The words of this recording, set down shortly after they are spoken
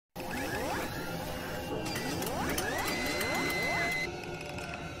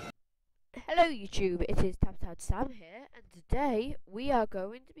Hello YouTube, it is Tap Sam here, and today we are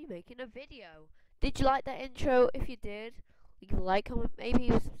going to be making a video. Did you like that intro? If you did, leave a like, comment, maybe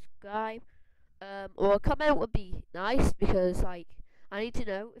even subscribe, or a comment would be nice, because I need to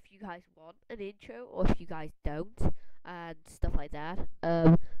know if you guys want an intro or if you guys don't, and stuff like that.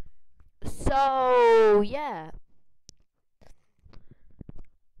 So yeah,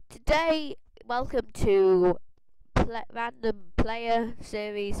 today, welcome to random player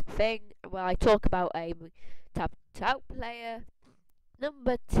series thing where I talk about a tap player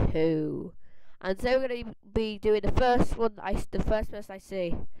number 2, and so we're going to be doing the first person I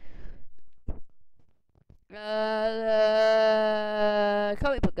see.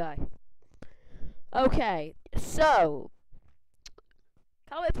 Comic book guy. Okay, so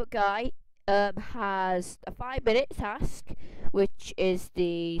comic book guy has a 5-minute task, which is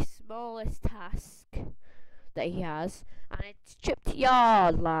the smallest task that he has, and it's trip to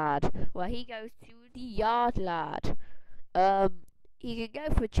yard lad, where he goes to the yard lad. He can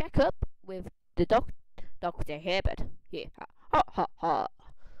go for a checkup with the Dr. Hibbert, yeah, ha ha ha,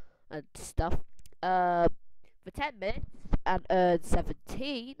 and stuff. For 10 minutes and earn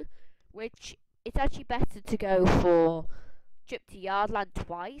 17, which it's actually better to go for trip to Yardland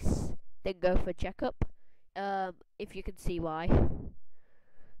twice than go for a checkup. If you can see why.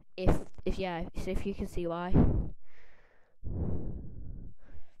 If you can see why.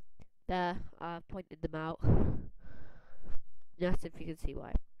 There, I've pointed them out. Yes, if you can see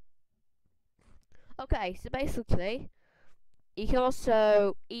why. Okay, so basically, you can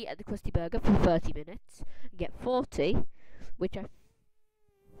also eat at the Krusty Burger for 30 minutes and get 40, which I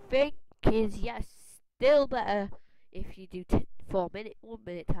think is, yes, still better if you do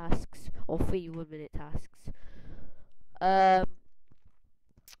 1-minute tasks or 3 1-minute tasks.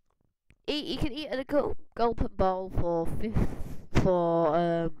 You can eat at a Gulp and Bowl for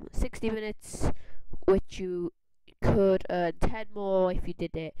 60 minutes, which you could earn 10 more if you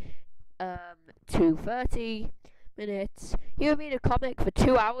did it to 30 minutes. You would read a comic for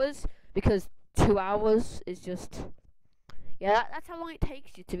 2 hours, because 2 hours is just, yeah, that's how long it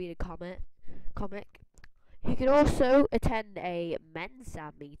takes you to read a comic. You can also attend a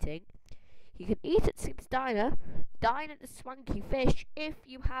Mensa meeting. You can eat at Sim's Diner, dine at the Swanky Fish if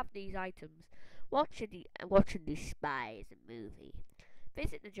you have these items, watching the Spies movie,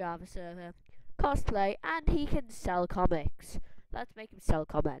 visit the Java server, cosplay, and he can sell comics. Let's make him sell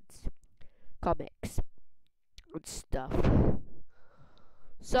comics and stuff.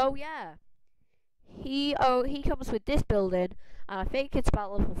 So yeah, he comes with this building, and I think it's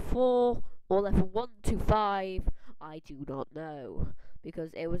about level 4 or level 1 to 5. I do not know,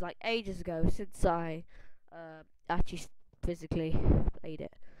 because it was like ages ago since I actually physically played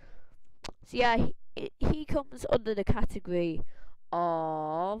it. So yeah, he comes under the category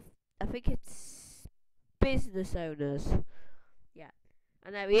of, I think it's business owners. Yeah,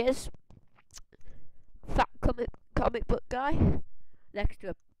 and there he is, fat comic book guy next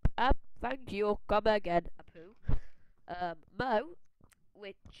to a thank you, come again, Apu. Mo,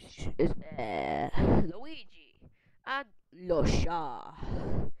 which is Luigi, and Lusha.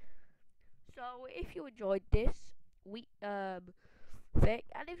 So if you enjoyed this thing,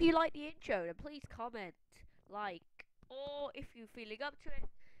 and if you like the intro, then please comment, like, or if you're feeling up to it,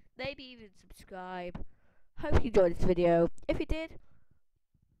 maybe even subscribe. Hope you enjoyed this video. If you did,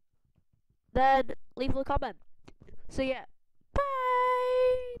 then leave a comment. So yeah,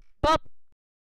 bye. Bye.